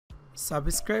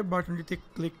Subscribe বাটনটিতে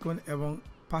click করুন এবং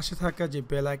পাশে থাকা যে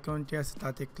বেল আইকনটি আছে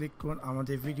তাতে ক্লিক করুন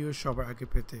আমাদের ভিডিও সবার আগে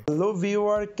পেতে। হ্যালো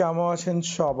ভিউয়ার, কেমন আছেন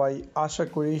সবাই? আশা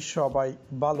করি সবাই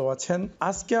ভালো আছেন।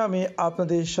 আজকে আমি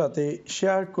আপনাদের সাথে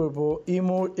শেয়ার করব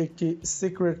ইমোর একটি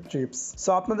সিক্রেট টিপস। সো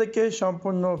আপনাদেরকে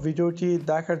সম্পূর্ণ ভিডিওটি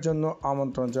দেখার জন্য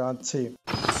আমন্ত্রণ জানাচ্ছি।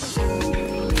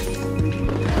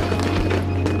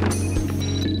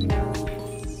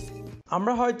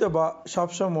 আমরা হয়তো বা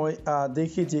সবসময়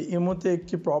দেখি যে ইমোতে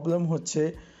একটি প্রবলেম হচ্ছে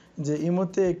যে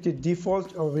ইমোতে একটি ডিফল্ট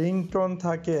রিংটোন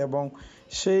থাকে এবং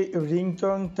সেই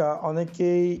রিংটোনটা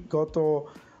অনেকেই গত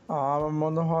আমার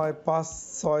মনে হয় 5,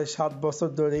 6, 7 বছর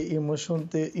ধরে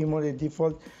ইমোর এই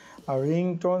ডিফল্ট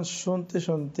রিংটোন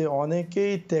শুনতে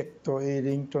অনেকেই ত্যক্ত এই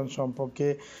রিংটোন সম্পর্কে।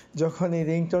 যখন এই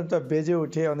রিংটোনটা বেজে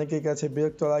ওঠে অনেকের কাছে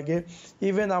বিরক্ত লাগে।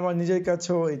 ইভেন আমার নিজের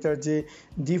কাছেও এটার যে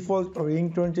ডিফল্ট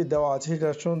রিংটোনটি দেওয়া আছে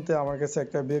সেটা শুনতে আমার কাছে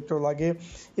একটা বিরক্ত লাগে।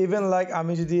 ইভেন লাইক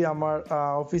আমি যদি আমার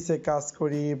অফিসে কাজ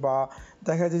করি বা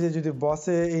দেখা যায় যে যদি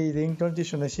বসে এই রিংটোনটি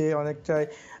শুনে সে অনেকটাই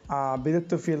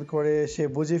বিরক্ত ফিল করে, সে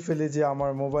বুঝে ফেলে যে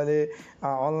আমার মোবাইলে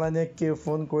অনলাইনে কেউ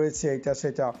ফোন করেছে এটা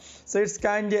সেটা। So it's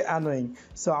kindly annoying.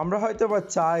 So আমরা হয়তো বা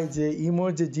চাই যে ইমোর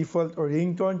যে ডিফল্ট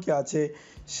রিংটোনটি আছে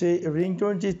সেই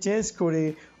রিংটোনটি চেঞ্জ করে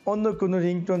অন্য কোনো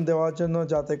রিংটোন দেওয়ার জন্য,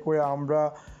 যাতে করে আমরা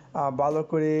ভালো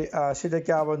করে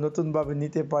সেটাকে আবার নতুনভাবে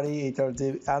নিতে পারি। এটার যে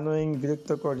অ্যানোয়িং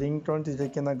বিরক্তকর রিংটোনটি যেটা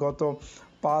কিনা গত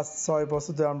 5-6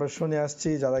 বছর ধরে আমরা শুনে আসছি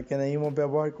যারা কিনা ইমো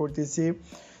ব্যবহার করতেছি।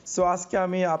 সো আজকে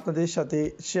আমি আপনাদের সাথে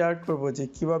শেয়ার করব যে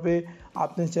কিভাবে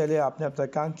আপনি চাইলে আপনি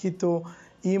আপনার কাঙ্ক্ষিত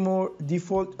ইমোর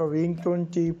ডিফল্ট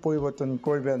রিংটোনটি পরিবর্তন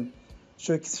করবেন।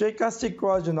 সো সেই কাজটি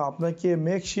করার জন্য আপনাকে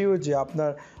মেক শিওর যে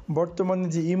আপনার বর্তমানে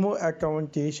যে ইমো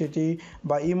অ্যাকাউন্টটি সেটি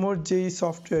বা ইমোর যেই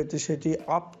সফটওয়্যারটি সেটি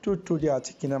আপ টু ডে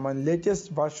আছে কিনা, মানে লেটেস্ট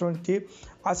ভার্সনটি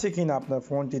আছে কিনা আপনার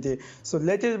ফোনটিতে। সো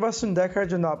লেটেস্ট ভার্সন দেখার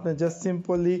জন্য আপনি জাস্ট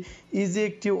সিম্পলি ইজি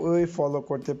একটি ওয়ে ফলো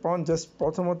করতে পারেন। জাস্ট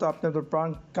প্রথমত আপনি আপনার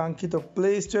কাঙ্ক্ষিত প্লে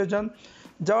স্টোরে যান,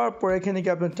 যাওয়ার পর এখানে কি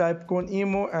আপনি টাইপ করুন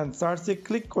ইমো অ্যান্ড সার্চে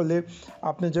ক্লিক করলে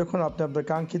আপনি যখন আপনার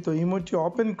কাঙ্ক্ষিত ইমোটি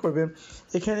ওপেন করবেন,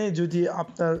 এখানে যদি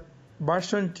আপনার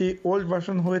ভার্সনটি ওল্ড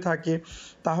ভার্সন হয়ে থাকে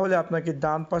তাহলে আপনাকে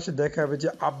ডান পাশে দেখাবে যে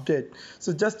আপডেট। সো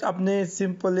জাস্ট আপনি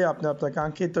সিম্পলি আপনার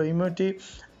কাঙ্ক্ষিত ইমোটি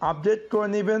আপডেট করে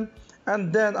নেবেন অ্যান্ড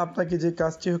দেন আপনাকে যে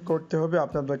কাজটি করতে হবে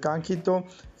আপনার কাঙ্ক্ষিত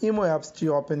ইমো অ্যাপসটি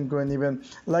ওপেন করে নেবেন।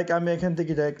 লাইক আমি এখান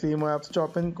থেকে ডাইরেক্টলি ইমো অ্যাপসটি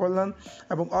ওপেন করলাম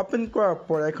এবং ওপেন করার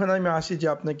পর এখন আমি আসি যে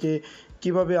আপনাকে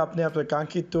কিভাবে আপনি আপনার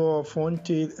কাঙ্ক্ষিত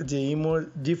ফোনটির যে ইমোর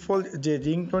ডিফল্ট যে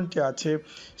রিংটোনটি আছে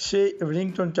সেই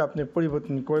রিংটোনটি আপনি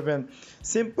পরিবর্তন করবেন।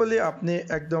 সিম্পলি আপনি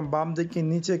একদম বাম দিকে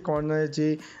নিচে কর্নারে যে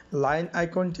লাইন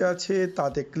আইকনটি আছে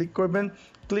তাতে ক্লিক করবেন।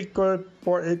 ক্লিক করার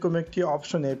পর এরকম একটি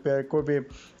অপশন অ্যাপিয়ার করবে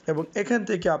এবং এখান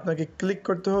থেকে আপনাকে ক্লিক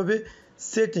করতে হবে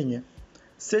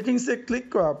সেটিংসে ক্লিক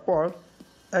করার পর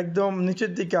একদম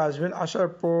নিচের দিকে আসবেন। আসার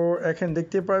পর এখানে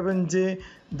দেখতে পারবেন যে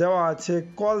দেওয়া আছে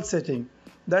কল সেটিং।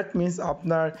 দ্যাট মিন্স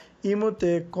আপনার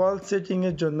ইমোতে কল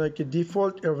সেটিংয়ের জন্য একটি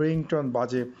ডিফল্ট রিংটোন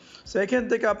বাজে। সো এখান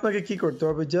থেকে আপনাকে কি করতে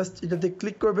হবে, জাস্ট এটাতে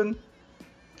ক্লিক করবেন।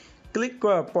 ক্লিক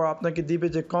করার পর আপনাকে দিবে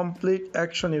যে কমপ্লিট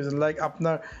অ্যাকশন ইউজ, লাইক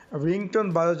আপনার রিংটোন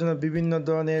বাজার জন্য বিভিন্ন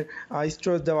ধরনের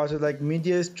স্টোর দেওয়া আছে, লাইক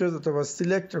মিডিয়া স্টোর অথবা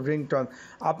সিলেক্ট রিংটোন।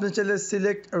 আপনি চাইলে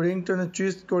সিলেক্ট রিংটোনে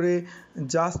চুজ করে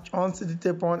জাস্ট অনসে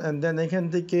দিতে পারেন অ্যান্ড দেন এখান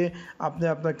থেকে আপনি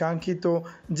আপনার কাঙ্ক্ষিত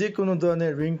যে কোনো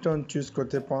ধরনের রিংটোন চুজ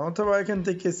করতে পারেন, অথবা এখান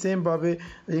থেকে সেমভাবে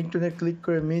রিংটোনে ক্লিক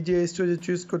করে মিডিয়া স্টোরে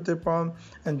চুজ করতে পারেন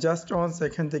অ্যান্ড জাস্ট অনস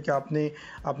এখান থেকে আপনি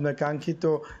আপনার কাঙ্ক্ষিত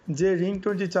যে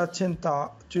রিংটোনটি চাচ্ছেন তা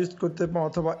চুজ করতে পারেন,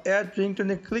 অথবা অ্যাড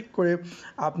রিংটোনে ক্লিক করে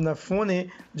আপনার ফোনে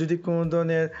যদি কোনো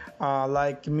ধরনের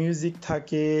লাইক মিউজিক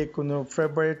থাকে, কোনো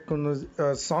ফেভারিট কোনো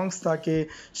সংস থাকে,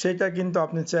 সেটা কিন্তু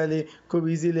আপনি চাইলে খুব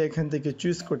ইজিলি এখান থেকে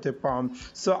চুজ করতে পারেন।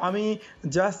 সো আমি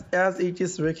জাস্ট অ্যাজ ইট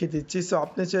ইজ রেখে দিচ্ছি। সো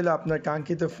আপনি চাইলে আপনার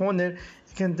কাঙ্ক্ষিত ফোনের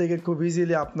এখান থেকে খুব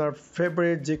ইজিলি আপনার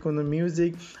ফেভারিট যে কোনো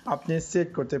মিউজিক আপনি সেট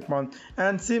করতে পারেন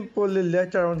অ্যান্ড সিম্পলি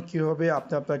লেটার অন কী হবে,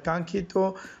 আপনি আপনার কাঙ্ক্ষিত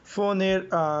ফোনের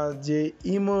যে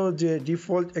ইমো যে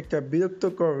ডিফল্ট একটা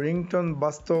বিরক্তকর রিংটোন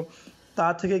বাস্তব তা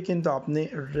থেকে কিন্তু আপনি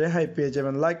রেহাই পেয়ে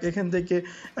যাবেন। লাইক এখান থেকে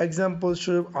এক্সাম্পল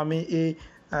স্বরূপ আমি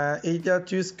এইটা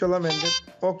চুজ করলাম অ্যান্ড দেন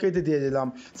ওকেতে দিয়ে দিলাম।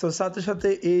 সো সাথে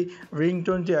এই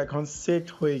রিংটোনটি এখন সেট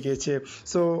হয়ে গেছে।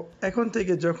 সো এখন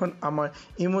থেকে যখন আমার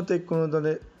ইমোতে কোনো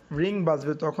ধরনের রিং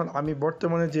বাজবে তখন আমি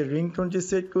বর্তমানে যে রিংটোনটি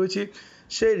সেট করেছি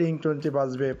সেই রিংটোনটি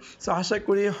বাজবে। সো আশা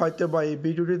করি হয়তো বা এই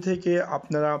ভিডিওটি থেকে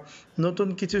আপনারা নতুন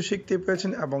কিছু শিখতে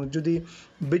পেরেছেন এবং যদি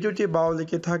ভিডিওটি ভালো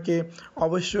লেগে থাকে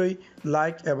অবশ্যই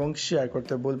লাইক এবং শেয়ার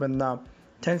করতে ভুলবেন না।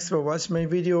 Thanks for watching my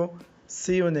video.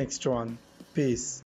 C you next one. Piece.